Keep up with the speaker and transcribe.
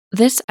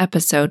This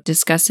episode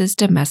discusses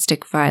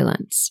domestic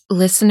violence.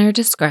 Listener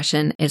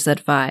discretion is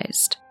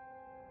advised.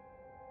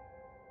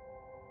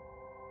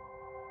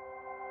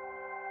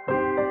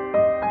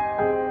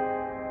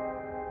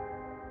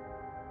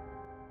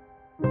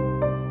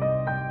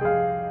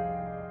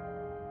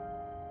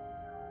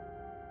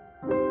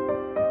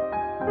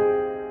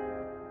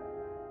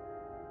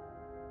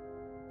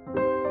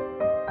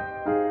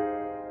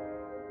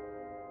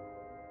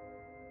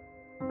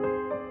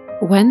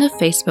 When the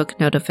Facebook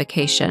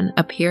notification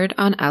appeared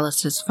on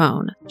Alice's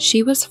phone,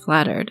 she was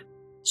flattered.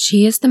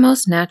 "She is the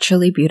most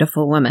naturally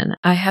beautiful woman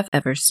I have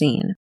ever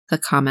seen," the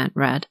comment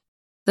read.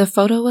 The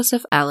photo was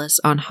of Alice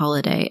on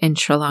holiday in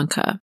Sri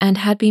Lanka and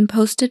had been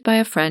posted by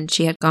a friend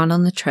she had gone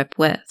on the trip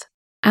with.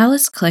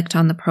 Alice clicked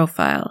on the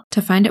profile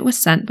to find it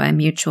was sent by a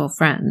mutual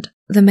friend.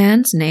 The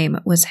man's name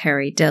was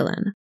Harry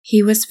Dillon.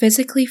 He was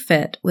physically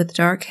fit with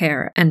dark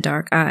hair and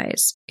dark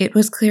eyes. It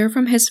was clear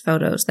from his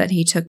photos that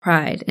he took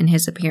pride in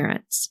his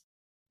appearance.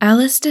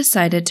 Alice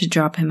decided to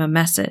drop him a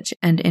message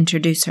and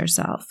introduce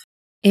herself.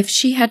 If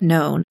she had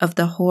known of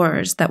the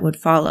horrors that would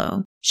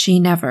follow, she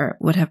never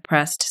would have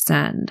pressed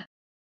send.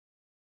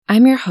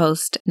 I'm your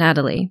host,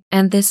 Natalie,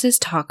 and this is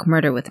Talk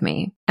Murder With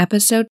Me,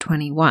 Episode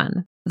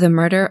 21, The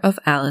Murder of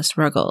Alice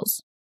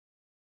Ruggles.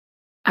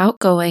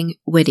 Outgoing,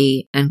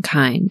 witty, and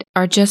kind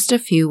are just a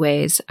few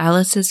ways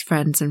Alice's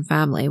friends and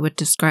family would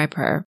describe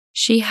her.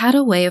 She had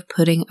a way of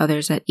putting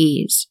others at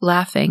ease,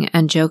 laughing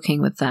and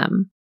joking with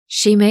them.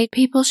 She made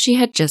people she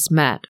had just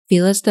met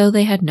feel as though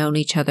they had known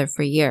each other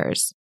for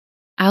years.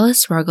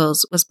 Alice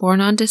Ruggles was born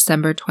on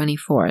December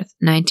 24,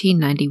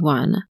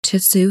 1991, to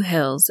Sue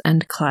Hills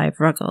and Clive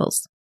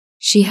Ruggles.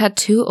 She had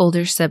two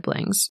older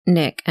siblings,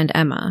 Nick and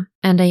Emma,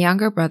 and a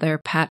younger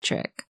brother,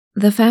 Patrick.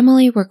 The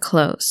family were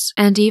close,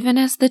 and even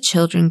as the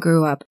children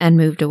grew up and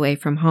moved away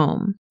from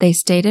home, they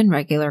stayed in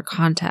regular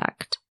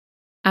contact.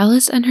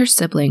 Alice and her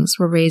siblings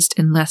were raised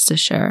in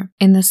Leicestershire,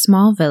 in the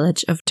small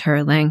village of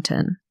Tir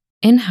Langton.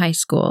 In high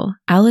school,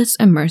 Alice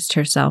immersed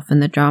herself in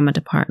the drama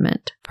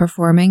department,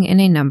 performing in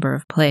a number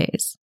of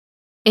plays.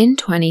 In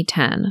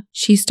 2010,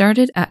 she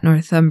started at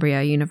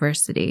Northumbria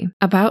University,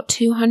 about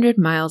 200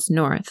 miles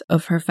north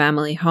of her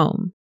family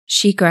home.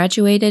 She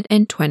graduated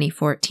in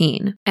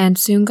 2014 and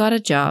soon got a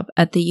job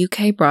at the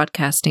UK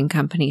broadcasting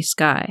company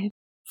Sky.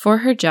 For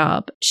her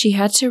job, she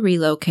had to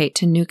relocate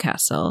to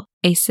Newcastle,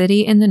 a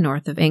city in the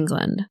north of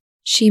England.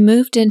 She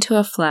moved into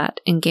a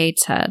flat in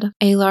Gateshead,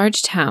 a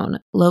large town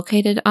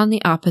located on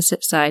the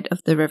opposite side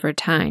of the River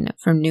Tyne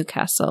from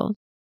Newcastle.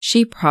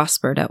 She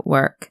prospered at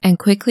work and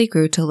quickly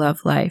grew to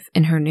love life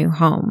in her new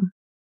home.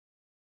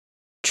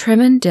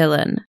 Trimon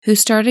Dillon, who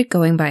started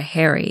going by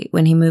Harry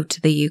when he moved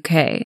to the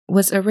UK,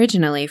 was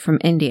originally from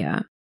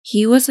India.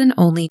 He was an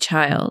only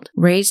child,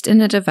 raised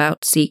in a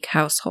devout Sikh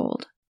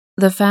household.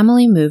 The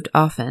family moved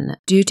often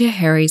due to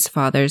Harry's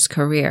father's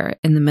career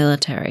in the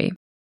military.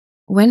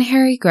 When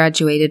Harry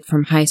graduated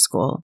from high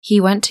school,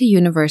 he went to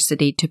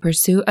university to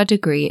pursue a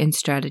degree in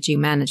strategy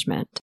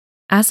management.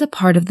 As a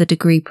part of the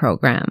degree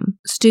program,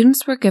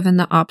 students were given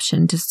the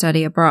option to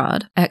study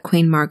abroad at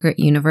Queen Margaret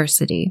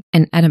University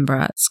in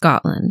Edinburgh,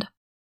 Scotland.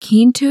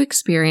 Keen to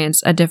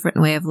experience a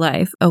different way of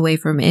life away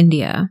from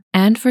India,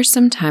 and for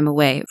some time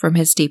away from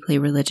his deeply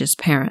religious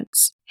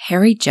parents,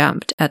 Harry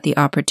jumped at the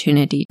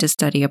opportunity to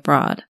study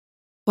abroad.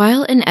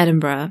 While in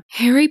Edinburgh,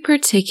 Harry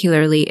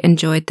particularly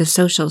enjoyed the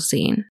social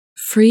scene.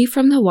 Free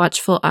from the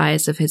watchful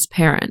eyes of his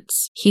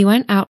parents, he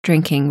went out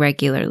drinking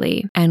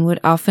regularly and would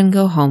often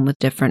go home with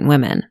different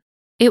women.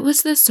 It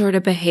was the sort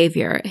of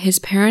behavior his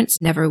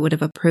parents never would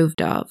have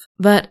approved of,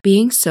 but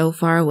being so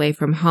far away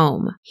from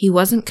home, he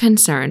wasn't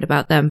concerned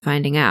about them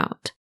finding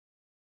out.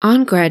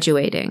 On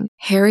graduating,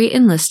 Harry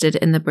enlisted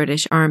in the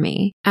British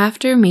Army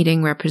after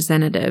meeting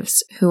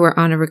representatives who were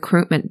on a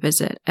recruitment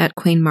visit at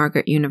Queen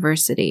Margaret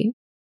University.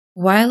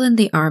 While in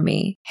the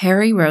Army,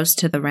 Harry rose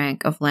to the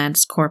rank of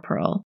Lance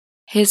Corporal.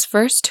 His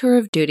first tour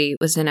of duty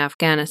was in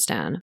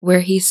Afghanistan, where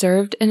he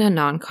served in a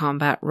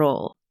non-combat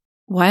role.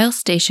 While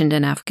stationed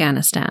in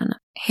Afghanistan,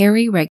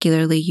 Harry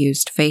regularly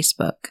used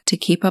Facebook to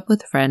keep up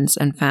with friends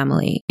and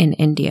family in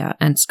India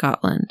and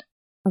Scotland.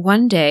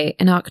 One day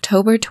in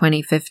October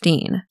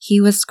 2015,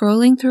 he was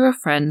scrolling through a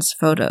friend's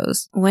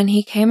photos when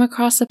he came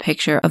across a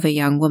picture of a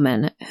young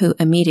woman who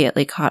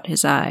immediately caught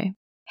his eye.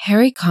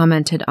 Harry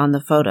commented on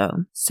the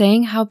photo,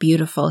 saying how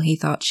beautiful he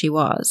thought she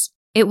was.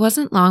 It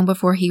wasn't long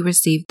before he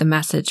received the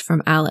message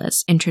from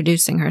Alice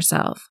introducing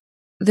herself.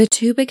 The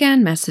two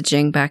began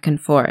messaging back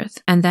and forth,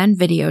 and then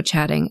video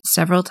chatting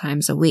several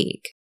times a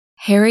week.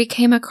 Harry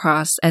came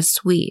across as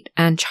sweet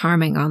and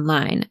charming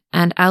online,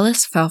 and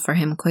Alice fell for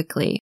him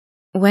quickly.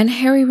 When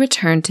Harry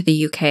returned to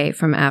the UK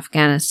from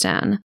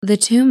Afghanistan, the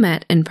two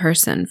met in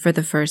person for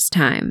the first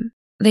time.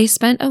 They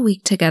spent a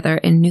week together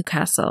in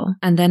Newcastle,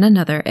 and then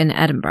another in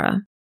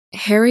Edinburgh.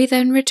 Harry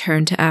then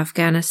returned to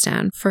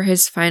Afghanistan for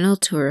his final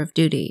tour of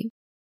duty.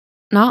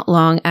 Not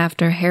long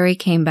after Harry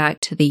came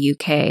back to the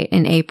UK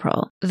in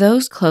April,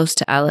 those close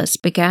to Alice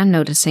began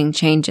noticing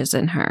changes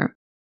in her.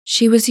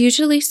 She was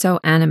usually so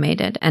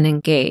animated and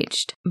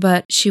engaged,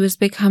 but she was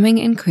becoming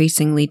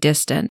increasingly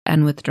distant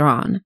and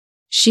withdrawn.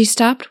 She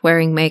stopped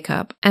wearing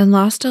makeup and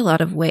lost a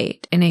lot of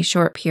weight in a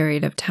short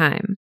period of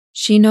time.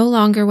 She no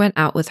longer went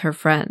out with her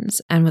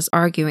friends and was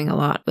arguing a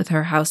lot with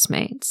her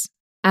housemates.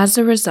 As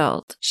a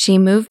result, she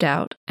moved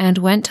out and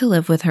went to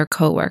live with her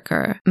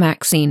coworker,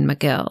 Maxine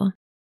McGill.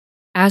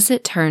 As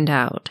it turned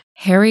out,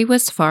 Harry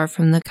was far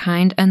from the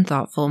kind and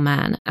thoughtful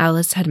man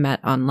Alice had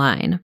met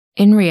online.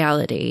 In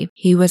reality,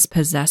 he was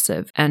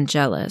possessive and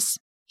jealous.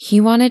 He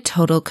wanted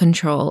total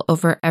control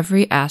over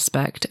every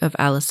aspect of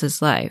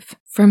Alice's life,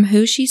 from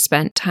who she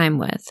spent time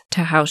with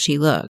to how she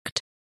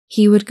looked.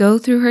 He would go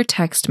through her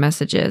text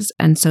messages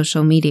and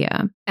social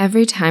media.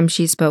 Every time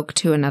she spoke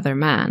to another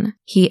man,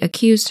 he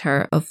accused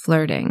her of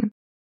flirting.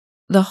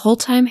 The whole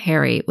time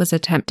Harry was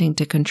attempting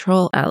to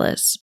control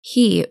Alice,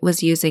 he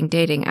was using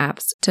dating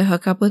apps to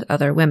hook up with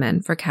other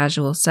women for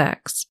casual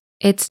sex.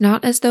 It's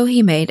not as though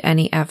he made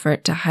any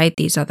effort to hide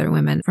these other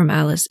women from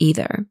Alice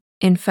either.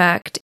 In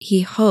fact,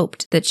 he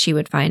hoped that she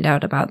would find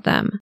out about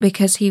them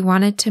because he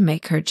wanted to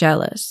make her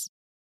jealous.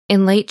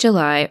 In late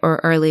July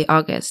or early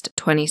August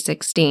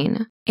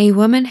 2016, a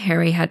woman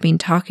Harry had been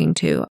talking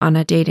to on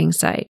a dating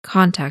site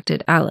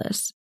contacted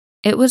Alice.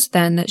 It was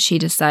then that she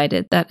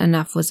decided that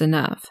enough was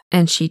enough,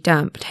 and she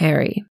dumped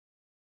Harry.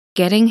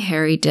 Getting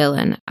Harry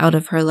Dillon out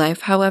of her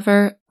life,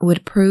 however,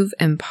 would prove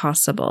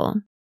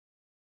impossible.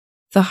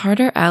 The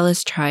harder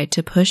Alice tried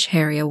to push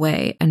Harry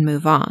away and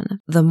move on,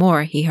 the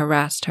more he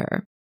harassed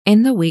her.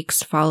 In the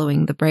weeks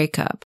following the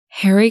breakup,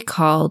 Harry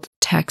called,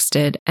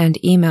 texted, and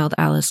emailed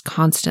Alice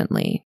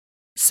constantly.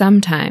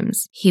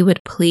 Sometimes he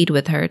would plead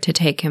with her to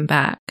take him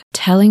back,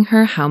 telling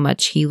her how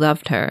much he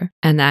loved her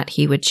and that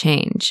he would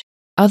change.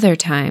 Other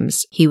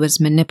times, he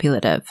was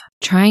manipulative,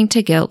 trying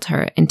to guilt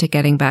her into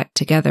getting back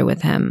together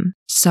with him,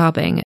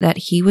 sobbing that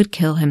he would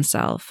kill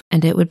himself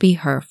and it would be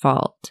her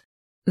fault.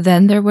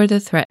 Then there were the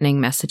threatening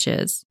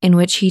messages, in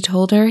which he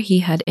told her he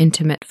had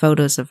intimate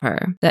photos of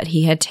her that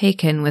he had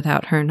taken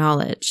without her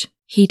knowledge.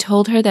 He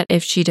told her that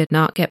if she did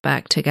not get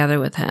back together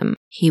with him,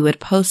 he would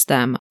post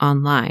them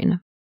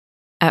online.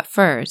 At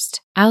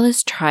first,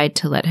 Alice tried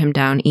to let him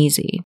down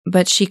easy,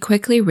 but she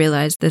quickly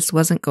realized this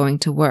wasn't going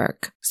to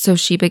work, so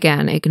she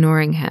began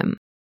ignoring him.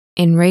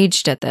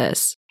 Enraged at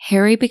this,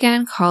 Harry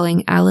began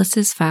calling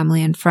Alice's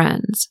family and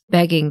friends,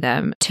 begging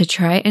them to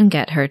try and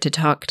get her to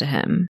talk to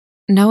him.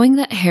 Knowing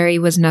that Harry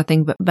was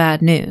nothing but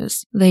bad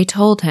news, they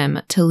told him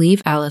to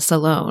leave Alice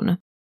alone.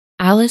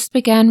 Alice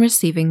began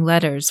receiving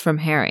letters from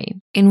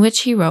Harry, in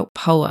which he wrote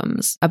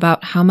poems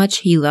about how much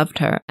he loved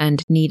her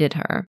and needed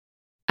her.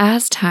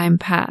 As time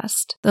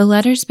passed, the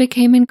letters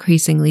became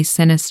increasingly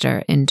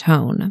sinister in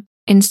tone.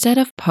 Instead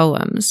of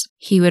poems,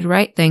 he would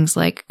write things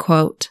like,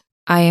 quote,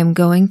 "I am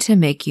going to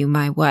make you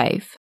my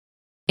wife."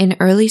 In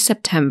early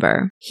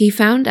September, he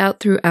found out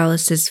through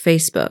Alice's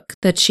Facebook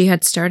that she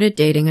had started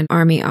dating an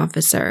army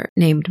officer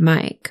named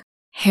Mike.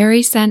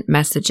 Harry sent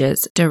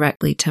messages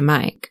directly to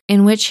Mike,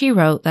 in which he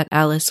wrote that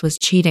Alice was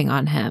cheating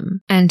on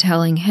him and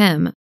telling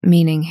him,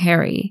 meaning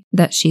Harry,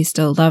 that she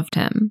still loved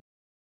him.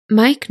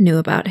 Mike knew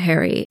about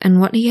Harry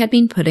and what he had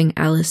been putting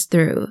Alice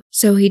through,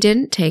 so he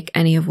didn't take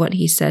any of what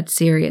he said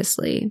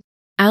seriously.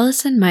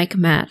 Alice and Mike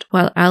met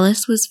while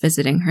Alice was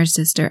visiting her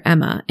sister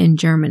Emma in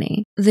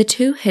Germany. The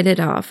two hit it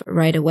off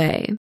right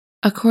away.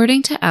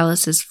 According to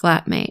Alice's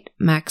flatmate,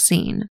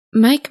 Maxine,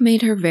 Mike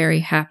made her very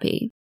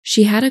happy.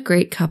 She had a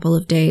great couple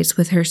of days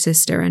with her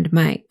sister and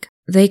Mike.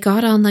 They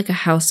got on like a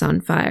house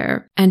on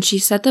fire, and she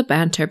said the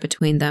banter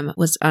between them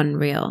was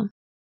unreal.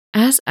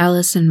 As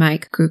Alice and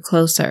Mike grew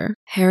closer,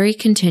 Harry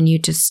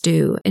continued to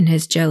stew in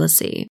his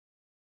jealousy.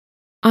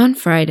 On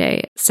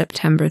Friday,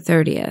 September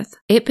 30th,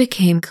 it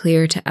became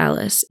clear to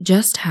Alice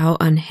just how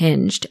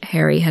unhinged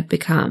Harry had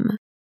become.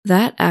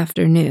 That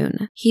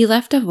afternoon, he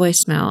left a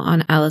voicemail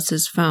on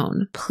Alice's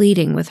phone,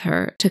 pleading with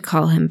her to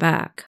call him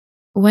back.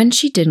 When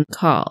she didn't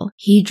call,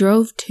 he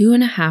drove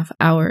 2.5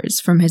 hours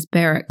from his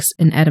barracks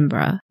in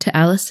Edinburgh to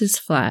Alice's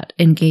flat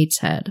in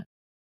Gateshead.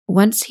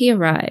 Once he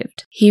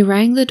arrived, he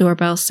rang the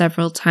doorbell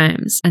several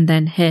times and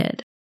then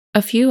hid.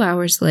 A few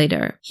hours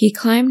later, he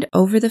climbed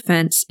over the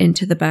fence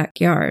into the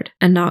backyard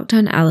and knocked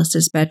on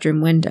Alice's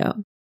bedroom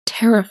window.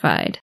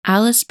 Terrified,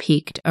 Alice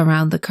peeked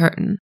around the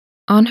curtain.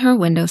 On her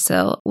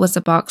windowsill was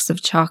a box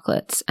of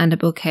chocolates and a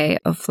bouquet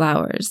of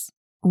flowers.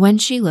 When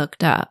she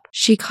looked up,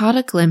 she caught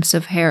a glimpse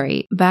of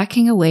Harry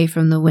backing away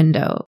from the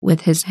window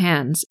with his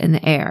hands in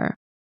the air.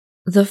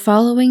 The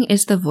following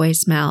is the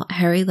voicemail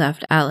Harry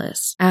left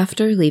Alice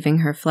after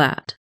leaving her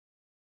flat.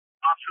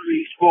 After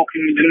we spoke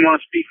and he didn't want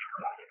to speak,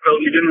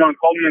 well, he didn't want to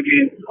call me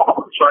again,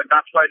 so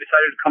that's why I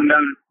decided to come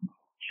down,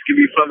 just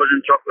give you flowers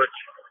and chocolates.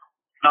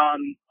 Now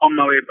I'm on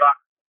my way back.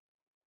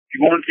 If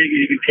you want to take it,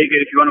 you can take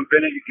it. If you want to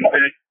bin it, you can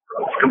bin it.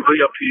 It's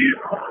completely up to you.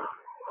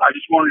 I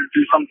just wanted to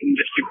do something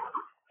just to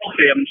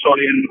say I'm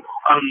sorry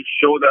and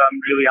show that I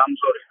really am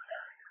sorry.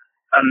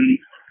 And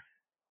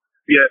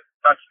yeah,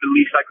 that's the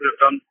least I could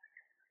have done.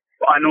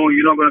 But I know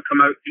you're not going to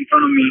come out in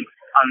front of me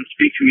and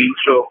speak to me,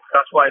 so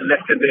that's why I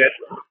left it there.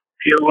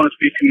 If you want to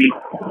speak to me,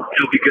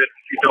 it'll be good.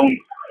 If you don't,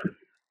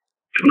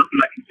 there's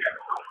nothing I can do.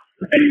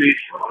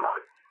 Anyways,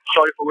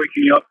 sorry for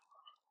waking you up.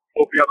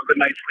 Hope you have a good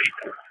night's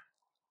sleep.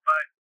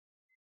 Bye.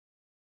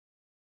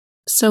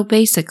 So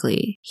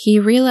basically, he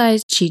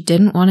realized she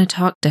didn't want to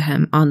talk to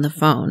him on the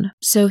phone,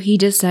 so he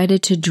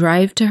decided to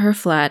drive to her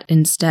flat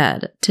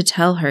instead to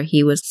tell her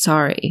he was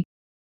sorry.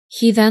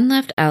 He then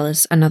left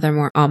Alice another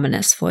more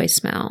ominous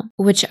voicemail,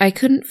 which I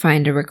couldn't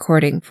find a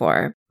recording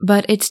for,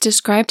 but it's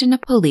described in a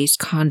police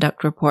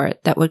conduct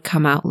report that would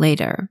come out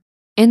later.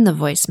 In the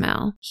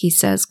voicemail, he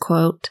says,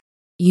 quote,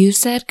 "You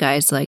said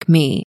guys like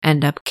me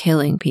end up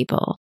killing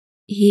people."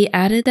 He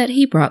added that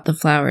he brought the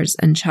flowers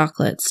and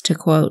chocolates to,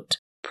 quote,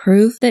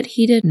 "prove that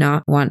he did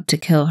not want to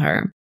kill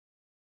her."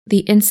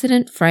 The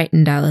incident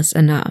frightened Alice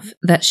enough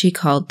that she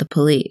called the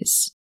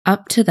police.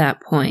 Up to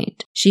that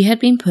point, she had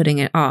been putting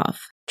it off,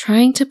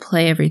 trying to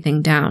play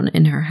everything down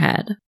in her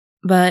head.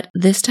 But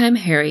this time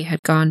Harry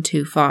had gone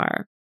too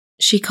far.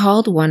 She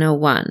called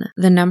 101,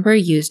 the number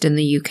used in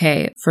the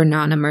UK for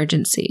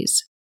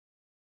non-emergencies.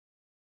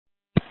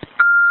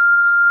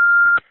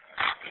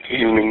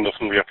 Evening,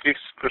 Northumbria Police.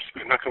 Chris,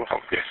 I can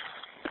help you.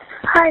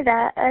 Hi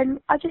there.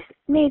 I just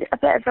need a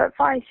bit of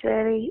advice,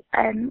 really,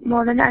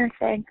 more than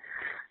anything.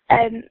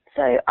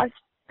 So I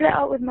split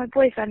up with my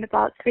boyfriend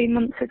about 3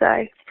 months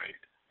ago.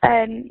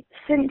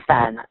 Since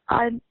then,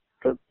 I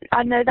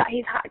know that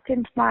he's hacked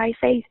into my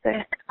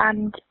Facebook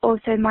and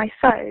also my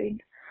phone.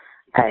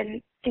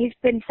 He's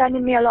been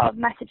sending me a lot of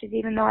messages,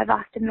 even though I've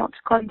asked him not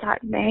to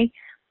contact me.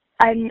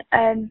 And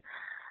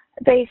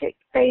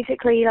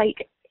basically,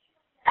 like,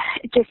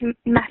 just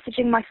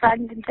messaging my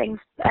friends and things.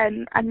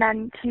 And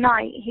then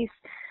tonight, he's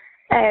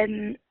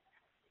I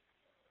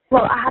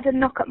had a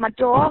knock at my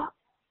door.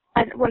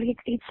 And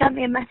he'd sent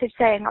me a message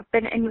saying I've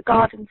been in the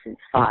garden since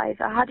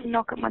 5. I had a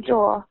knock at my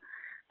door.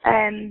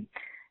 And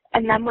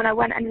then when I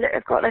went and looked,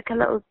 I've got like a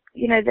little,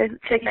 the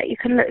thing that you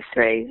can look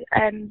through,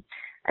 and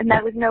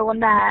there was no one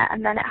there.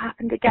 And then it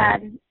happened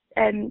again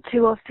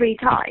 2 or 3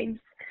 times.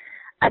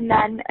 And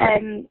then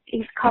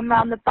he's come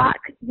round the back,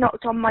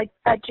 knocked on my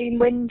bedroom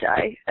window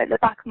at the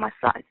back of my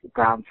flat,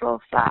 ground floor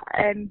flat.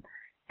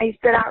 He's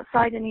been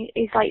outside and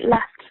he's like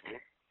left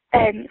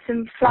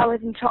some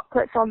flowers and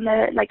chocolates on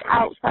the like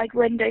outside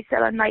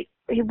windowsill, and like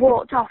he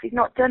walked off. He's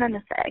not done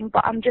anything,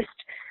 but I'm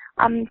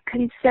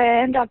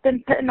concerned. I've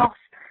been putting off,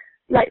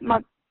 like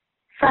my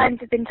friends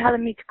have been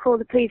telling me to call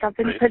the police. I've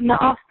been putting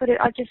it off, but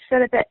I just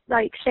feel a bit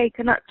like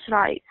shaken up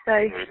tonight.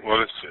 So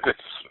well,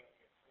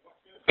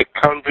 it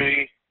can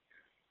be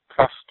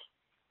classed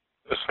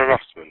as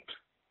harassment.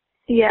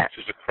 Yeah.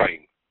 Which is a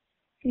crime.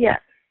 Yeah.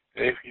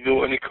 If you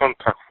do any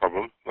contact from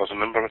them, there's a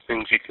number of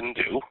things you can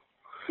do.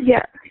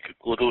 Yeah. You could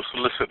go to a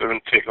solicitor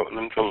and take out an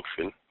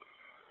injunction.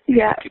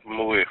 Yeah. Keep them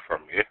away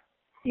from you.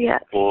 Yeah.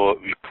 Or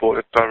report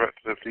it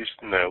directly to the police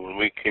now, and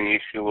we can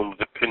issue them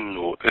with a PIN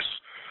notice,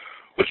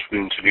 which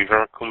means if he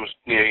ever comes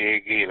near you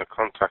again or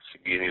contacts you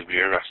again, he'll be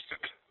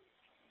arrested.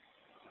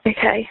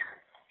 Okay.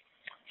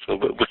 So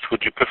which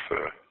would you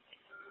prefer?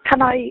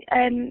 Can I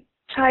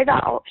try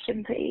that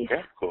option, please? Yeah,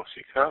 of course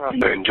you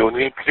can. And your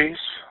name, please?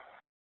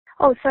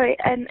 Oh, sorry,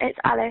 it's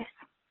Alice.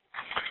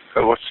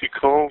 What's he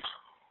called?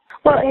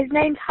 Well, his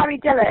name's Harry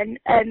Dillon,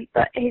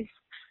 but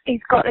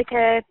he's got like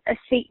a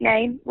Sikh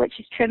name, which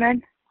is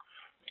Triman.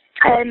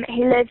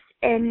 He lives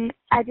in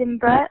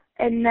Edinburgh.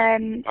 He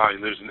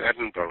lives in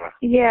Edinburgh.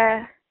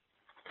 Yeah.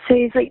 So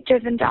he's like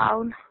driven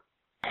down.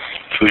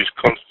 So he's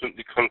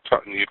constantly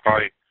contacting you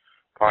by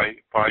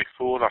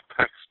phone or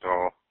text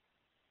or?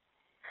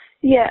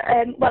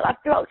 Yeah. Well,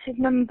 I've blocked his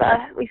number.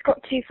 We've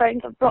got 2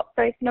 phones. I've blocked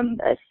both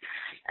numbers.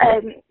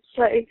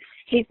 So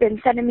he's been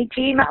sending me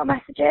Gmail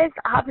messages.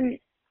 I haven't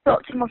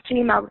blocked him off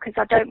Gmail because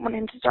I don't want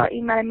him to start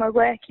emailing my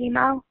work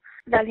email.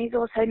 Then he's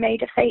also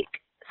made a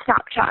fake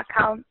Snapchat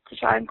account to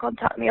try and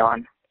contact me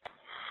on.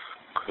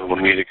 We'll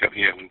need to get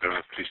the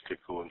Edinburgh police to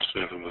go and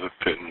serve him with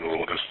a PIN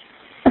notice.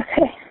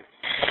 Okay.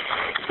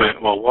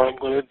 But, well, what I'm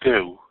going to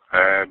do,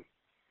 I'm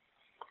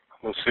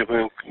going to see if we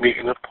can make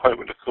an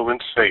appointment to come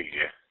and see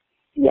you.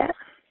 Yeah.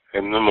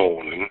 In the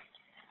morning.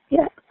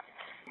 Yeah.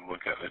 We'll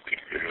get the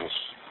details.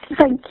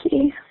 Thank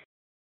you.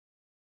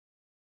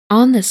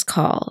 On this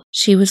call,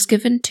 she was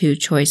given 2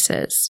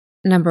 choices.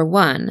 Number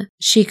 1,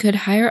 she could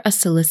hire a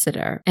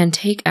solicitor and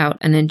take out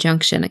an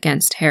injunction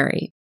against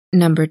Harry.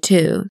 Number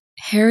 2,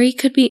 Harry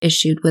could be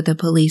issued with a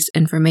police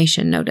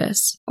information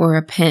notice, or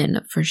a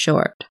PIN for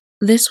short.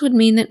 This would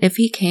mean that if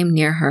he came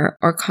near her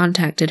or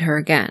contacted her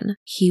again,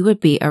 he would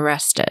be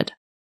arrested.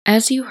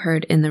 As you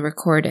heard in the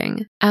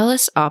recording,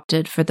 Alice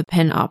opted for the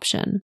PIN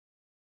option.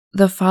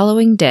 The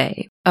following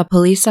day, a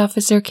police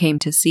officer came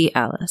to see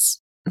Alice.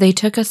 They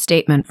took a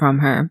statement from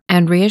her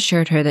and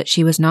reassured her that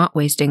she was not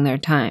wasting their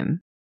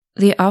time.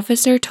 The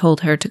officer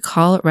told her to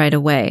call right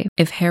away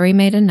if Harry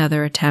made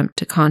another attempt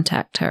to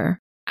contact her.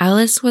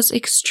 Alice was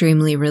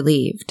extremely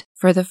relieved.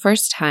 For the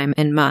first time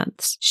in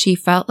months, she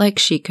felt like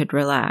she could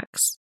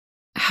relax.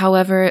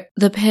 However,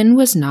 the PIN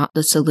was not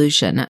the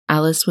solution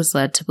Alice was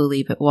led to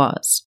believe it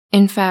was.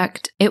 In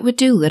fact, it would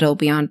do little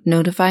beyond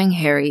notifying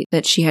Harry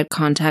that she had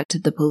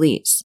contacted the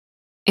police.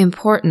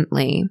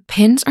 Importantly,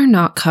 PINs are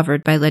not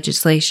covered by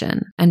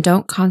legislation and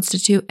don't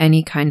constitute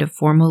any kind of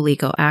formal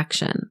legal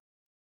action.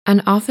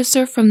 An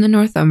officer from the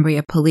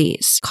Northumbria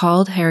Police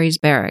called Harry's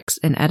barracks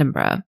in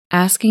Edinburgh,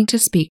 asking to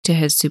speak to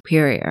his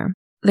superior.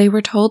 They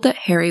were told that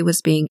Harry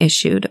was being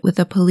issued with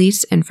a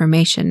police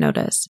information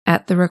notice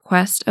at the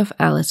request of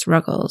Alice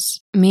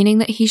Ruggles, meaning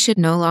that he should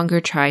no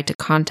longer try to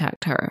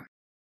contact her.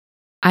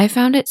 I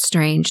found it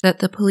strange that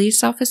the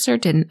police officer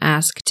didn't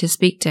ask to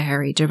speak to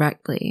Harry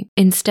directly,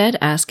 instead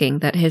asking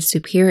that his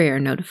superior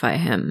notify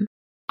him.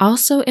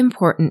 Also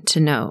important to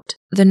note,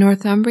 the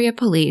Northumbria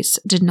Police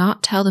did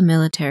not tell the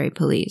military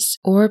police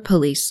or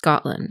Police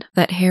Scotland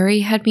that Harry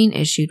had been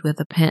issued with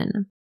a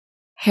pin.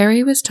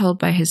 Harry was told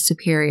by his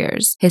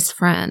superiors, his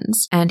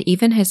friends, and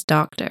even his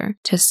doctor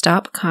to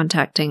stop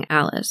contacting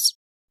Alice.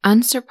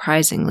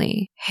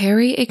 Unsurprisingly,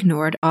 Harry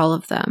ignored all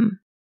of them.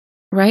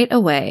 Right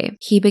away,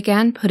 he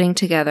began putting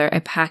together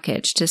a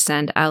package to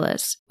send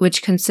Alice,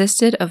 which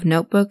consisted of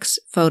notebooks,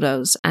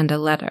 photos, and a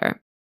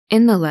letter.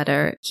 In the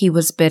letter, he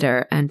was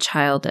bitter and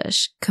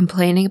childish,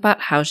 complaining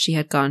about how she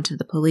had gone to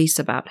the police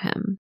about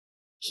him.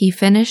 He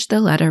finished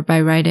the letter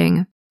by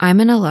writing, "I'm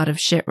in a lot of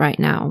shit right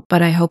now,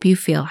 but I hope you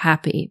feel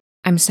happy.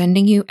 I'm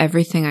sending you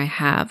everything I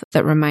have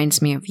that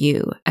reminds me of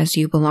you, as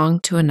you belong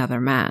to another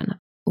man.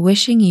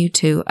 Wishing you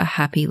two a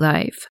happy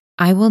life.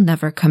 I will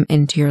never come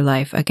into your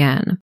life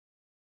again."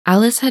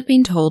 Alice had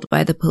been told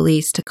by the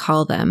police to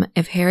call them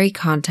if Harry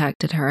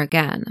contacted her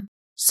again.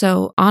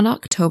 So, on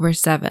October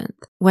 7th,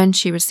 when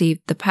she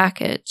received the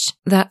package,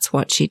 that's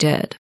what she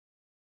did.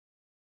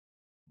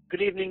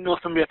 Good evening,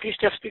 Northumbria Police.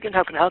 Jeff speaking.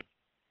 How can I help?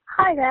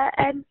 Hi there.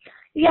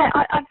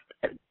 I've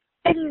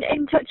been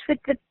in touch with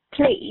the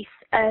police.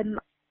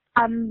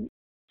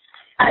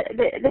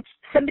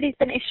 Somebody's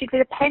been issued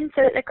with a pin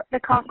so that they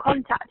can't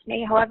contact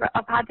me. However,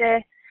 I've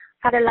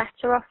had a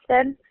letter off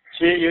them.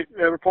 So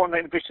you're reporting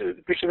like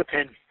the breach of the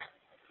pin?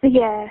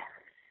 Yeah.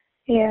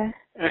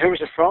 Who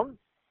was it from?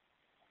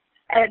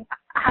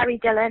 Harry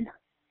Dillon.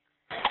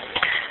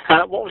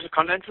 What was the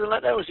content of the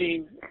letter? Was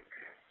he...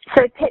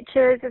 So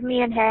pictures of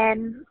me and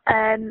him,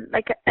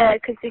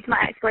 because he's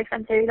my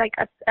ex-boyfriend, so like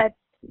a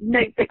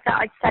notebook that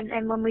I'd sent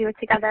him when we were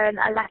together and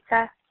a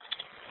letter.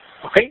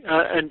 Okay,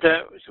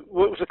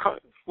 what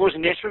was the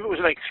nature of it? Was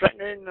it like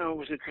threatening or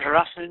was it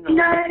harassing? Or...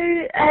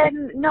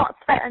 No, not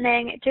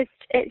threatening.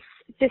 It's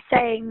just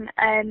saying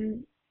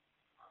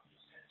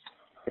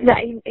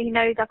that he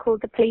knows I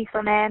called the police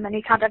on him and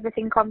he's had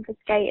everything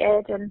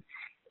confiscated and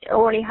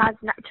all he has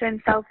to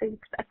himself is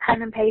a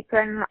pen and paper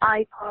and an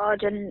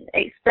iPod, and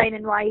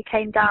explaining why he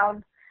came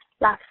down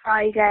last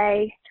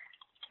Friday.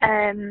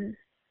 And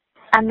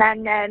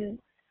then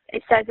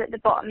it says at the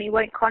bottom he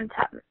won't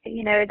contact,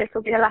 this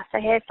will be the last I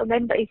hear from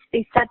him, but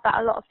he's said that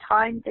a lot of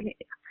times and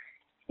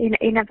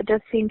he never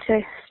does seem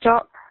to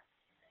stop.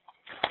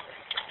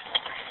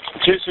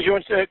 So do you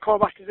want to call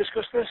back to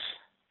discuss this?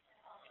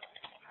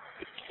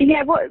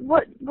 Yeah,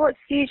 what's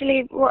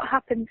usually what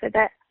happens with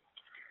it?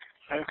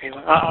 Okay,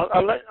 well,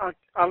 I'll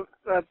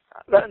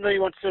let them know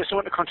you want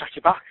someone to contact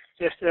you back,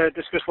 just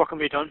discuss what can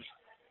be done.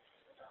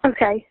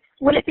 Okay.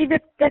 Will it be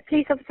the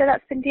police officer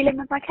that's been dealing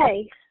with my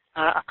case?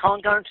 I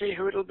can't guarantee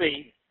who it'll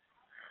be.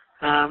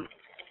 I'll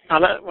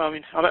let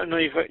them know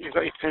you've got your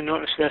pin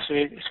notice there, so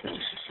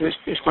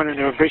it's going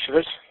into a breach of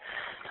it.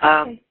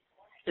 Okay.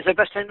 Is the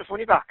best time to phone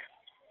you back?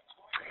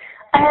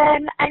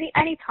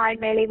 Any time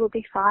really will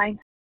be fine.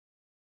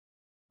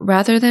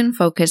 Rather than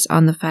focus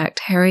on the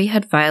fact Harry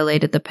had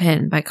violated the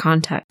pin by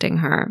contacting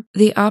her,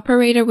 the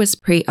operator was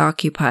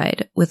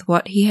preoccupied with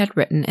what he had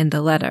written in the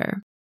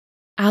letter.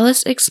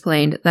 Alice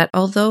explained that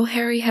although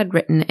Harry had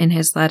written in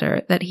his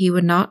letter that he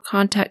would not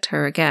contact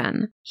her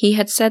again, he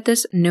had said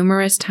this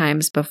numerous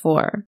times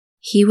before.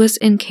 He was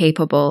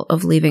incapable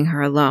of leaving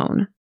her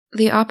alone.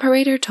 The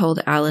operator told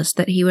Alice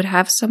that he would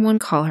have someone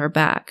call her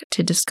back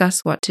to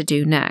discuss what to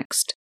do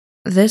next.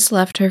 This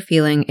left her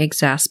feeling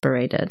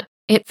exasperated.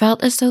 It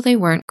felt as though they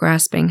weren't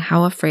grasping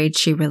how afraid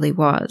she really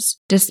was,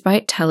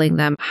 despite telling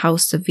them how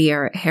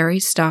severe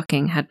Harry's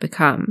stalking had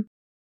become.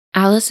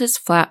 Alice's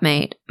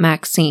flatmate,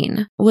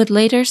 Maxine, would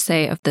later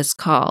say of this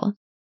call,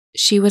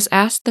 she was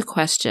asked the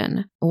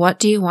question, "What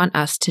do you want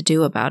us to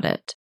do about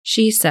it?"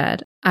 She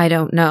said, "I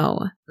don't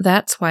know.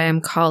 That's why I'm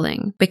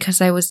calling,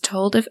 because I was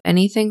told if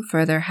anything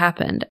further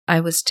happened, I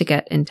was to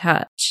get in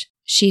touch."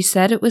 She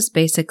said it was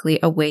basically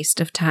a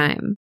waste of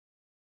time.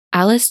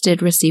 Alice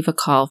did receive a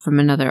call from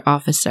another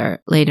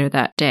officer later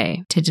that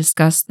day to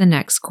discuss the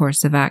next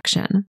course of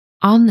action.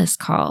 On this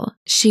call,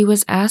 she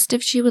was asked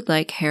if she would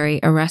like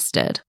Harry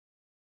arrested.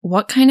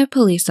 What kind of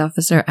police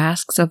officer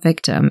asks a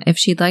victim if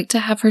she'd like to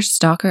have her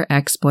stalker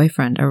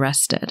ex-boyfriend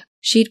arrested?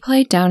 She'd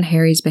played down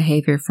Harry's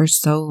behavior for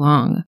so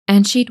long,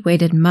 and she'd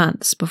waited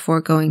months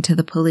before going to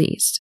the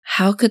police.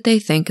 How could they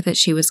think that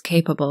she was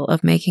capable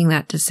of making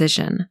that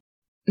decision?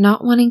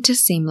 Not wanting to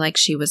seem like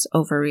she was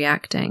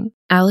overreacting,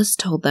 Alice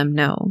told them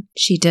no,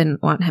 she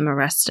didn't want him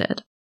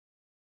arrested.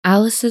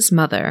 Alice's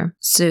mother,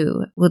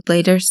 Sue, would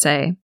later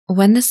say,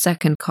 when the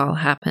second call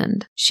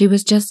happened, she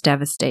was just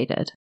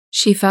devastated.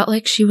 She felt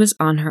like she was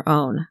on her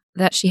own,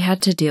 that she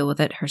had to deal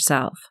with it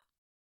herself.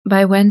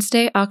 By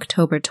Wednesday,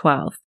 October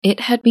 12th,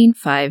 it had been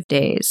 5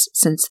 days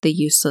since the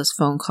useless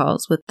phone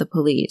calls with the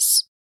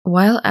police.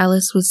 While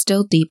Alice was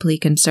still deeply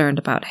concerned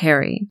about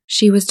Harry,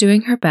 she was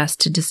doing her best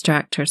to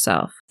distract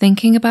herself,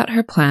 thinking about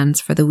her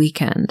plans for the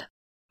weekend.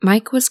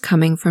 Mike was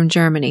coming from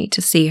Germany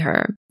to see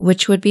her,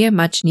 which would be a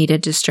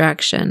much-needed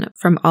distraction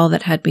from all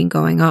that had been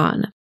going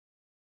on.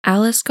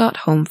 Alice got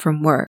home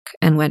from work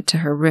and went to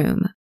her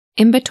room.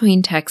 In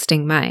between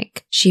texting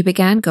Mike, she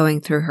began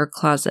going through her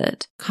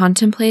closet,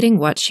 contemplating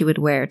what she would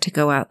wear to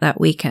go out that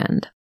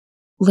weekend.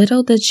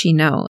 Little did she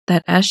know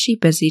that as she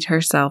busied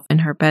herself in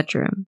her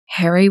bedroom,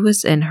 Harry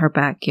was in her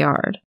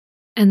backyard.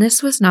 And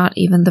this was not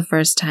even the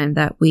first time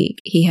that week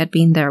he had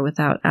been there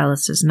without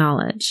Alice's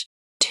knowledge.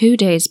 2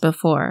 days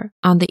before,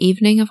 on the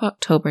evening of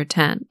October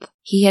 10th,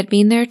 he had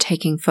been there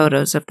taking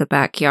photos of the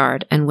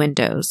backyard and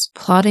windows,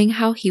 plotting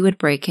how he would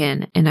break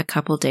in a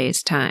couple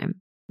days'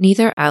 time.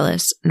 Neither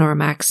Alice nor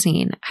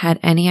Maxine had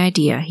any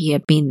idea he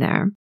had been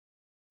there.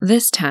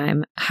 This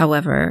time,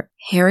 however,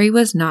 Harry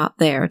was not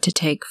there to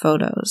take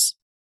photos.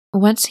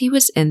 Once he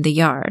was in the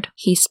yard,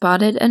 he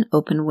spotted an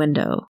open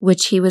window,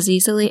 which he was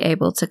easily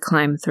able to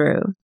climb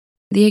through.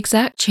 The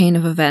exact chain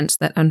of events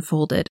that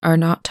unfolded are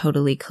not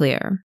totally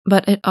clear,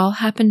 but it all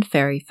happened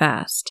very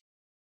fast.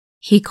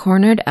 He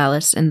cornered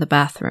Alice in the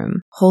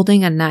bathroom,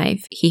 holding a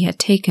knife he had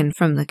taken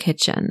from the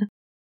kitchen.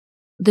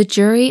 The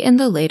jury in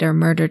the later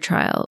murder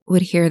trial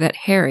would hear that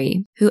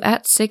Harry, who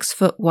at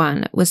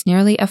 6'1" was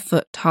nearly a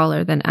foot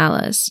taller than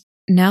Alice,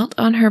 knelt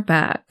on her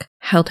back,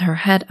 held her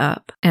head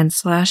up, and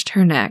slashed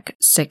her neck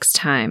 6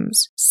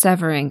 times,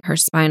 severing her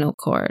spinal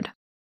cord.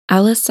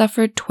 Alice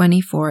suffered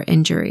 24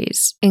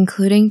 injuries,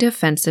 including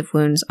defensive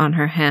wounds on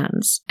her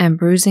hands and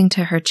bruising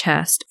to her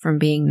chest from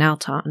being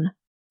knelt on.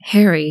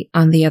 Harry,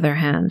 on the other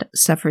hand,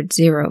 suffered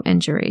 0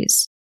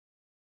 injuries.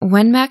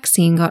 When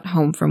Maxine got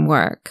home from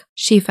work,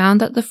 she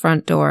found that the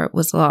front door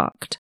was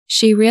locked.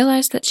 She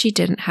realized that she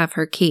didn't have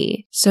her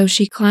key, so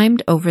she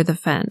climbed over the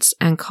fence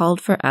and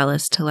called for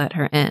Alice to let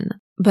her in,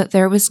 but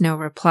there was no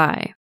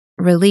reply.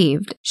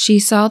 Relieved, she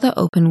saw the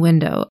open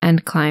window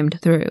and climbed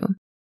through.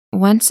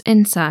 Once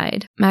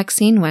inside,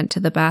 Maxine went to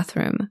the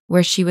bathroom,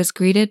 where she was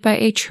greeted by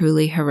a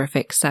truly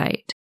horrific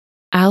sight.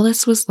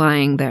 Alice was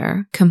lying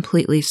there,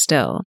 completely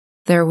still.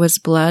 There was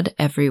blood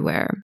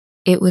everywhere.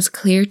 It was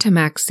clear to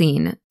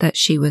Maxine that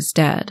she was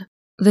dead.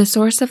 The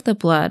source of the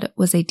blood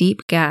was a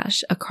deep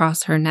gash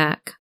across her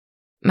neck.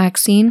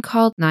 Maxine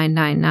called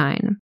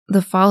 999.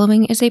 The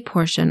following is a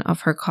portion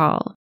of her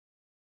call.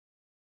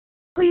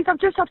 Please, I've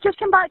just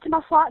come back to my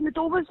flat and the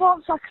door was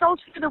locked, so I crawled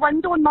through the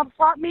window and my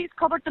flatmate's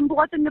covered in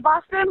blood in the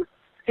bathroom.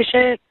 Is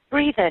she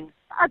breathing?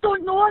 I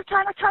don't know, I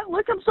can't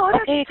look, I'm sorry.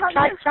 Okay,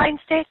 try and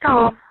stay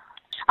calm.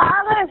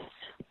 Alice!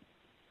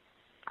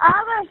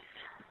 Alice!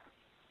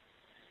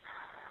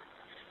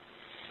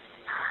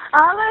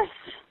 Alice!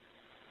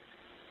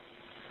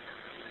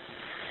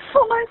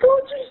 Oh my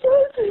God,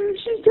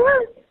 she's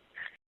dead.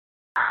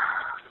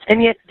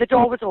 And yet the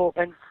door was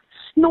open?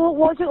 No, it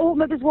wasn't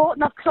open, it was locked,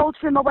 and I've crawled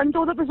through my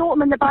window that was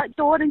open in the back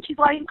door, and she's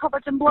lying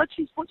covered in blood.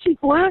 She's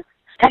blue.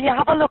 Can you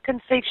have a look and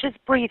see if she's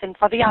breathing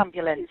for the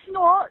ambulance?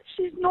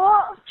 She's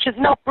not. She's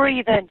not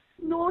breathing?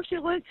 No, she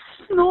looks,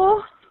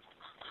 no.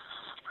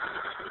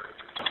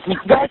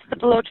 Where's the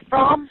blood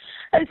from?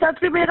 It's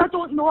everywhere, I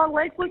don't know, her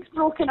leg looks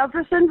broken,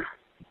 everything.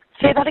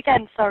 Say that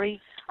again, sorry.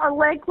 Her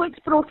leg looks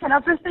broken,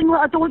 everything,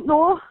 I don't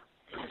know.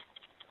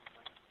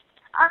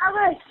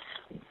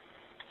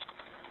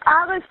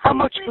 Alice, how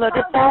much blood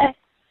is there?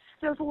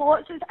 There's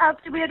lots, it's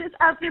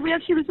everywhere.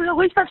 She was, it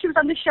looks like she was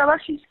in the shower,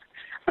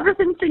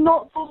 everything's been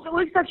knocked over, it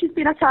looks like she's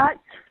been attacked.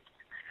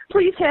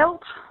 Please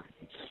help.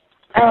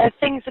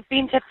 Things have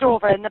been tipped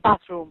over in the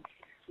bathroom.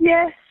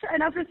 Yes,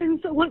 and everything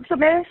looks a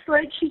mess,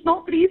 like she's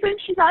not breathing,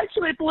 she's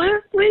actually blue,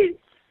 please.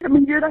 I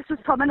mean, knew this was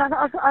coming, an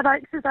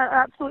ex is an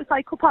absolute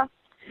psychopath.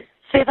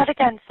 Say that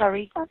again,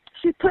 sorry.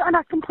 She put in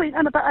a complaint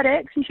in about her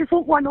ex and she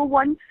phoned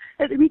 101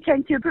 at the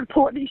weekend to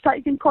report that he's trying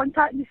to get in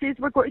contact and he says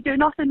we're going to do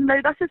nothing, now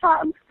this has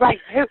happened. Right,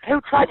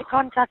 who tried to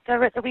contact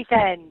her at the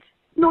weekend?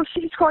 No,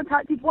 she's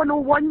contacted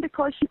 101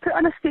 because she put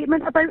in a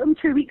statement about him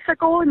 2 weeks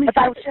ago. And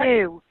about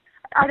who?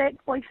 Her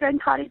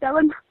ex-boyfriend, Harry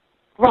Dillon.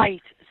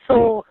 Right,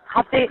 so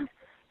have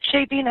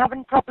she been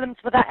having problems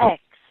with her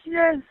ex?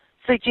 Yes.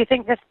 So do you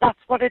think that's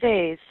what it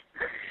is?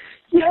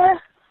 Yeah,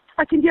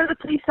 I can hear the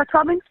police are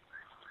coming.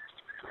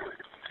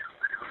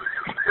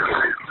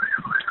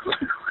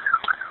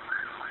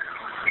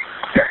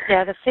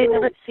 Yeah, they're saying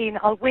they're at scene.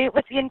 I'll wait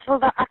with you until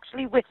they're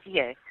actually with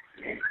you.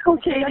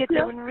 Okay,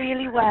 you're doing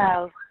really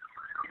well.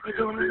 You're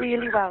doing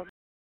really well.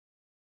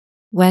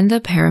 When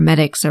the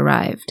paramedics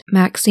arrived,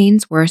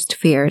 Maxine's worst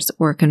fears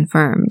were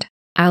confirmed.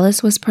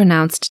 Alice was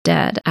pronounced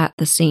dead at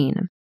the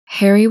scene.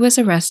 Harry was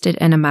arrested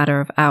in a matter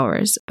of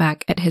hours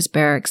back at his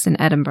barracks in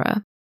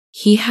Edinburgh.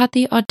 He had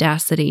the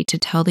audacity to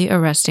tell the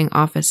arresting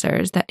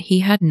officers that he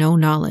had no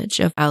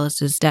knowledge of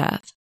Alice's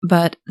death,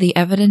 but the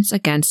evidence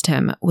against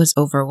him was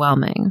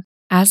overwhelming.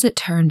 As it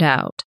turned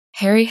out,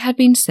 Harry had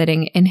been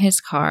sitting in his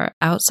car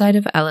outside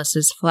of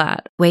Alice's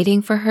flat,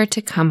 waiting for her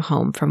to come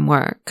home from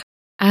work.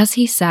 As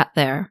he sat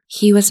there,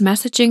 he was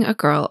messaging a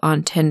girl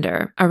on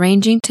Tinder,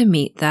 arranging to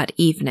meet that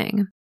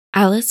evening.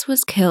 Alice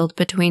was killed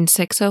between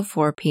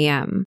 6:04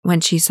 p.m.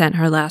 when she sent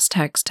her last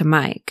text to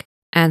Mike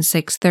and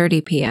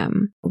 6:30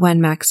 p.m.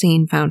 when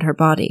Maxine found her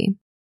body.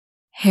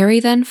 Harry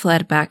then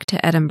fled back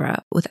to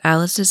Edinburgh with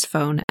Alice's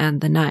phone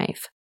and the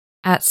knife.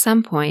 At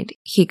some point,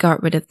 he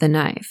got rid of the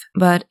knife,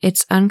 but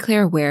it's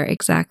unclear where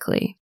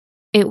exactly.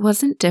 It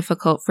wasn't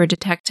difficult for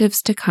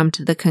detectives to come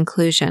to the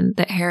conclusion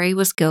that Harry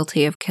was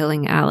guilty of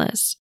killing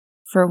Alice.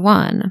 For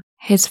one,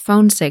 his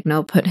phone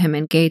signal put him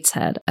in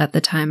Gateshead at the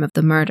time of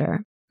the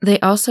murder. They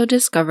also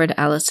discovered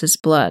Alice's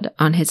blood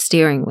on his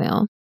steering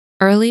wheel.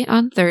 Early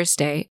on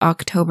Thursday,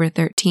 October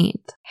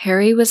 13th,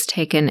 Harry was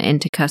taken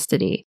into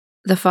custody.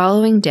 The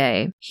following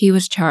day, he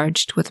was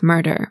charged with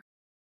murder.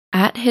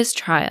 At his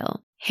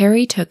trial,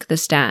 Harry took the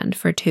stand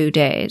for 2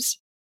 days.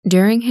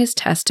 During his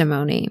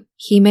testimony,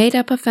 he made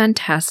up a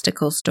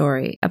fantastical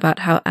story about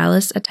how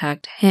Alice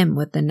attacked him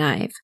with the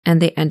knife,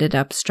 and they ended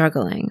up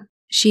struggling.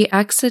 She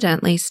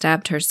accidentally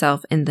stabbed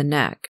herself in the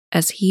neck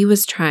as he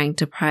was trying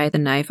to pry the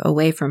knife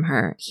away from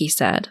her, he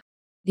said.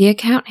 The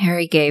account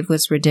Harry gave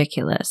was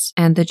ridiculous,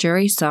 and the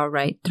jury saw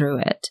right through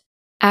it.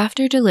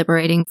 After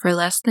deliberating for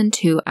less than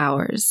 2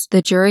 hours,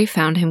 the jury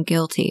found him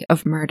guilty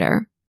of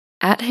murder.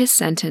 At his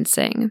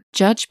sentencing,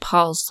 Judge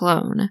Paul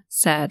Sloan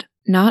said,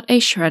 "Not a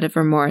shred of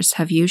remorse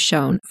have you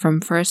shown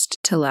from first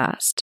to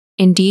last.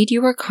 Indeed,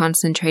 you were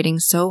concentrating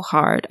so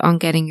hard on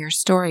getting your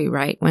story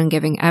right when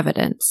giving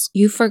evidence,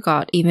 you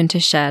forgot even to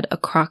shed a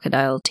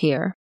crocodile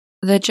tear."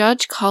 The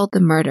judge called the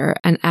murder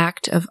an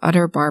act of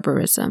utter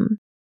barbarism.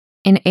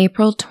 In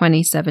April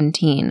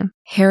 2017,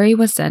 Harry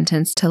was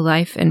sentenced to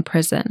life in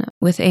prison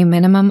with a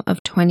minimum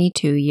of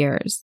 22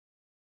 years.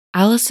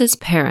 Alice's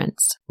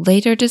parents,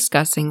 later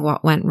discussing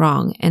what went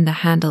wrong in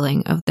the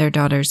handling of their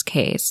daughter's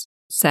case,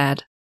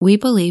 said, "We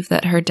believe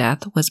that her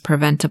death was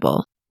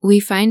preventable. We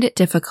find it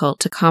difficult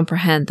to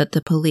comprehend that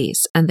the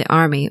police and the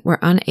army were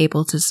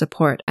unable to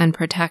support and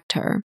protect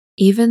her,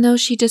 even though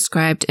she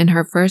described in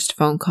her first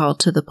phone call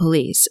to the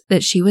police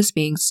that she was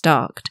being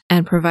stalked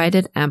and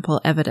provided ample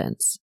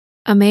evidence."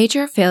 A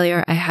major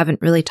failure I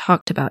haven't really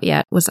talked about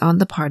yet was on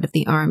the part of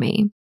the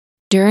army.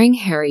 During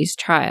Harry's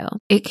trial,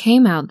 it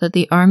came out that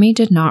the army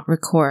did not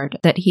record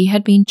that he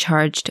had been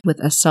charged with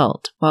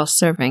assault while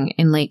serving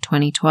in late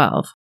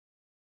 2012.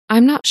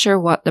 I'm not sure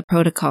what the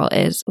protocol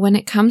is when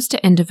it comes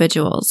to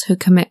individuals who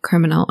commit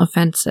criminal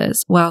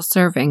offenses while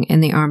serving in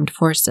the armed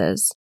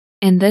forces.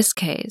 In this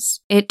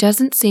case, it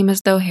doesn't seem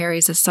as though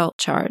Harry's assault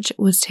charge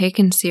was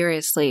taken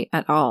seriously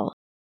at all.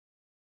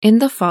 In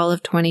the fall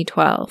of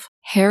 2012,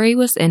 Harry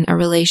was in a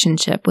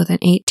relationship with an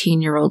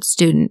 18-year-old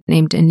student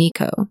named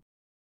Aniko.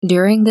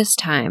 During this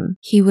time,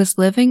 he was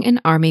living in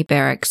army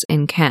barracks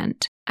in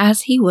Kent.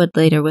 As he would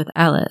later with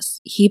Alice,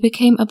 he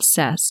became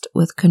obsessed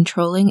with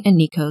controlling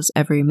Aniko's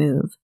every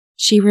move.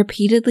 She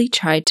repeatedly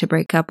tried to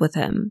break up with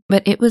him,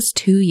 but it was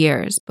 2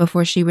 years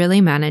before she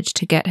really managed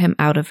to get him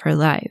out of her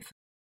life.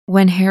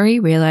 When Harry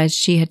realized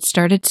she had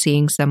started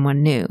seeing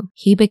someone new,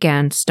 he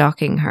began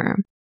stalking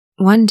her.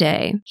 One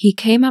day, he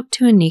came up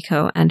to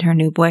Aniko and her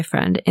new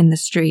boyfriend in the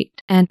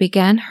street and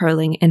began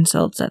hurling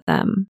insults at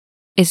them.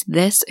 "Is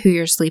this who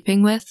you're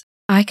sleeping with?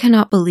 I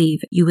cannot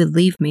believe you would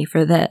leave me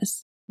for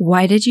this.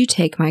 Why did you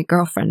take my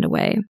girlfriend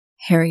away?"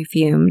 Harry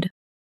fumed.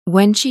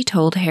 When she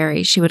told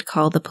Harry she would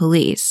call the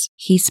police,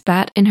 he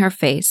spat in her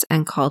face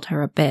and called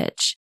her a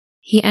bitch.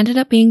 He ended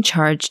up being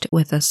charged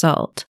with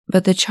assault,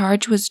 but the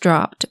charge was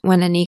dropped when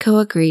Aniko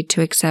agreed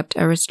to accept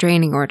a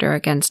restraining order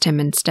against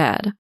him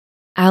instead.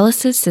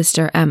 Alice's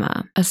sister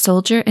Emma, a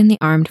soldier in the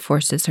armed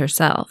forces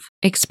herself,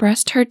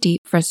 expressed her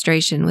deep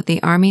frustration with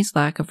the army's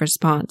lack of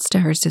response to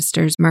her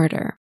sister's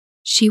murder.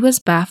 She was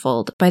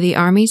baffled by the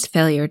army's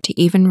failure to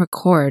even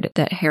record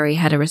that Harry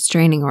had a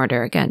restraining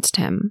order against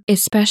him,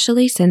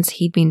 especially since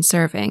he'd been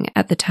serving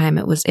at the time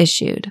it was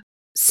issued.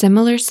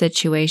 Similar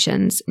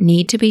situations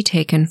need to be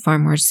taken far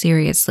more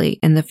seriously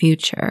in the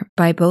future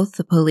by both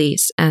the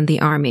police and the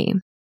army.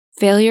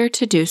 Failure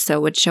to do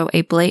so would show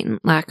a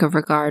blatant lack of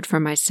regard for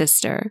my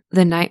sister,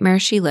 the nightmare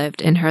she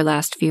lived in her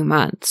last few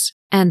months,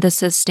 and the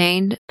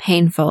sustained,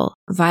 painful,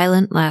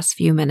 violent last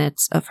few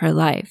minutes of her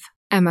life,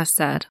 Emma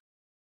said.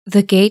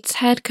 The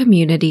Gateshead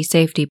Community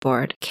Safety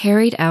Board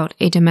carried out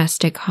a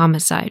domestic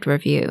homicide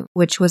review,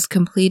 which was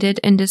completed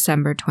in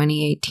December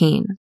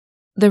 2018.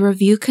 The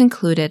review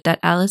concluded that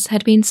Alice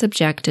had been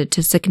subjected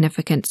to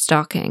significant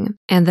stalking,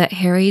 and that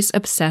Harry's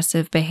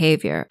obsessive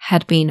behavior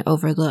had been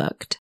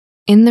overlooked.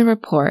 In the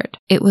report,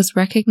 it was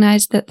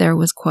recognized that there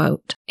was,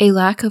 quote, a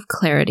lack of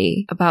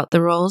clarity about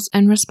the roles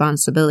and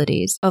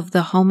responsibilities of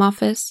the Home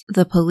Office,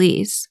 the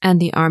police, and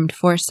the armed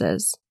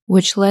forces,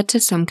 which led to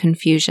some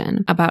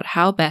confusion about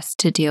how best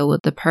to deal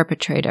with the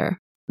perpetrator.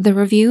 The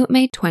review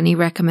made 20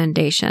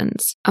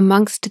 recommendations.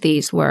 Amongst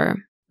these were,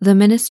 the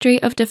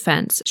Ministry of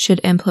Defense should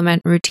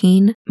implement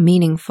routine,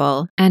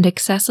 meaningful, and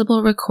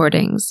accessible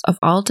recordings of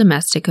all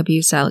domestic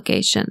abuse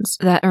allegations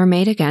that are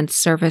made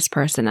against service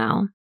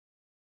personnel.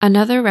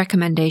 Another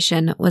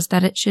recommendation was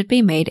that it should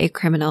be made a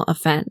criminal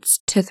offense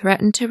to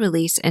threaten to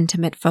release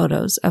intimate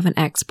photos of an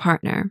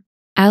ex-partner.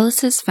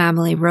 Alice's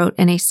family wrote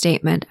in a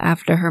statement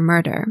after her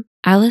murder,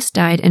 "Alice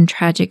died in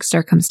tragic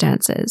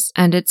circumstances,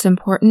 and it's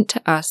important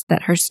to us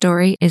that her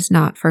story is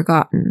not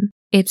forgotten.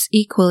 It's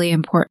equally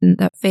important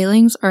that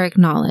failings are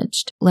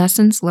acknowledged,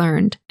 lessons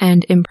learned,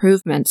 and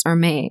improvements are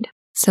made,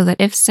 so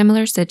that if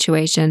similar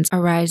situations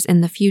arise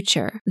in the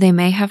future, they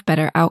may have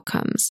better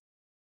outcomes."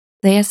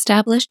 They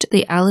established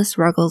the Alice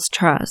Ruggles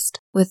Trust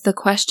with the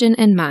question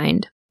in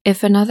mind: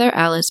 if another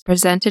Alice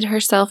presented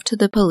herself to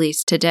the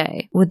police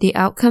today, would the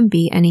outcome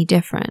be any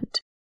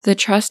different? The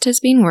Trust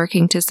has been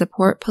working to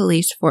support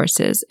police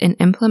forces in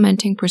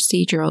implementing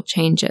procedural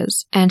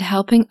changes and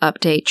helping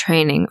update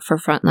training for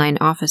frontline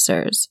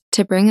officers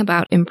to bring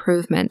about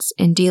improvements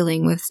in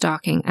dealing with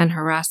stalking and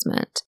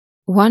harassment.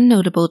 One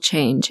notable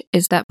change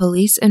is that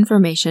police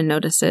information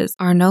notices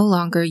are no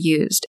longer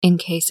used in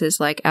cases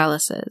like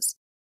Alice's.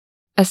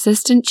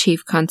 Assistant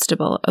Chief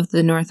Constable of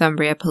the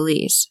Northumbria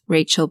Police,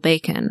 Rachel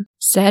Bacon,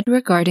 said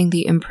regarding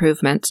the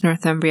improvements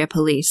Northumbria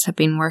Police have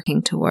been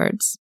working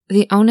towards,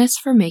 "The onus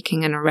for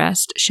making an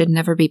arrest should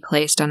never be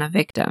placed on a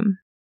victim.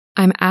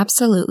 I'm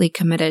absolutely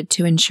committed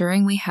to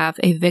ensuring we have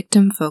a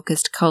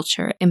victim-focused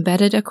culture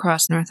embedded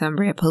across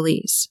Northumbria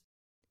Police."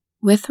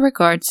 With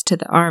regards to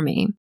the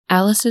Army,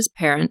 Alice's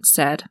parents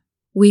said,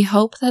 "We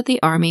hope that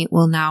the Army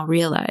will now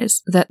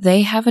realize that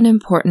they have an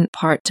important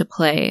part to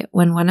play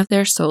when one of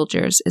their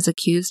soldiers is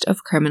accused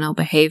of criminal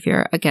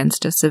behavior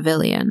against a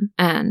civilian,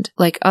 and,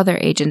 like other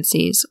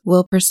agencies,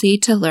 will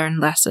proceed to learn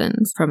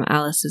lessons from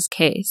Alice's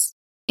case."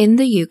 In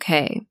the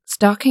UK,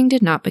 stalking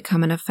did not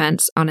become an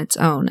offense on its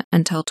own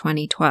until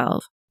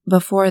 2012.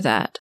 Before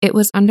that, it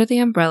was under the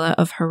umbrella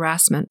of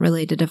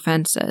harassment-related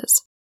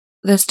offenses.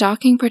 The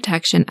Stalking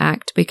Protection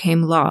Act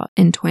became law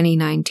in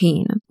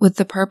 2019 with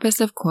the purpose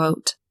of,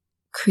 quote,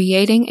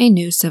 "creating a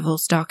new civil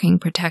stalking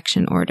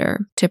protection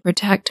order to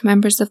protect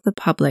members of the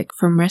public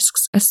from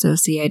risks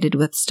associated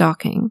with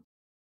stalking."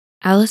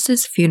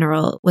 Alice's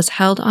funeral was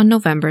held on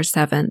November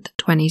 7,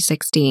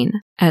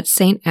 2016, at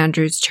St.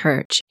 Andrew's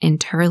Church in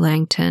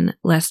Turlangton,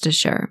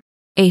 Leicestershire.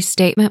 A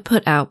statement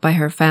put out by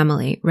her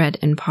family read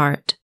in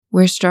part,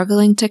 "We're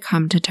struggling to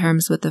come to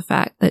terms with the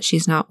fact that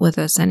she's not with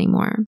us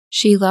anymore.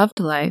 She loved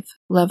life,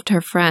 loved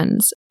her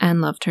friends,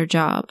 and loved her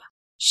job.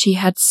 She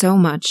had so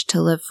much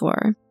to live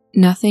for.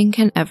 Nothing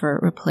can ever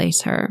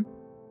replace her."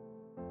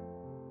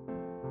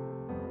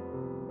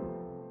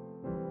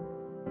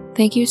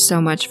 Thank you so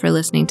much for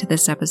listening to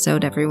this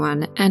episode,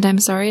 everyone, and I'm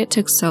sorry it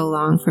took so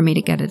long for me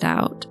to get it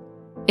out.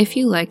 If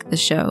you like the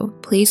show,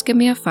 please give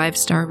me a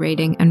 5-star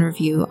rating and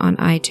review on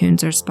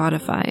iTunes or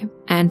Spotify,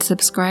 and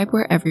subscribe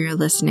wherever you're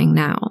listening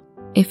now.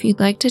 If you'd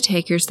like to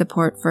take your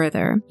support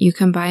further, you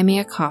can buy me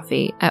a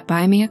coffee at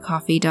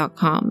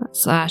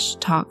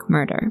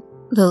buymeacoffee.com/talkmurder.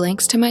 The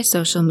links to my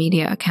social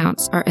media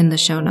accounts are in the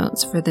show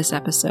notes for this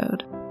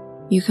episode.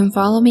 You can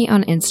follow me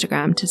on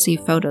Instagram to see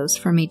photos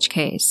from each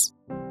case.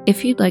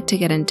 If you'd like to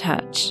get in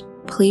touch,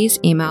 please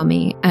email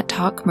me at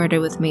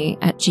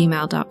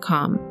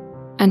talkmurderwithme@gmail.com.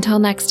 Until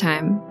next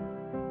time,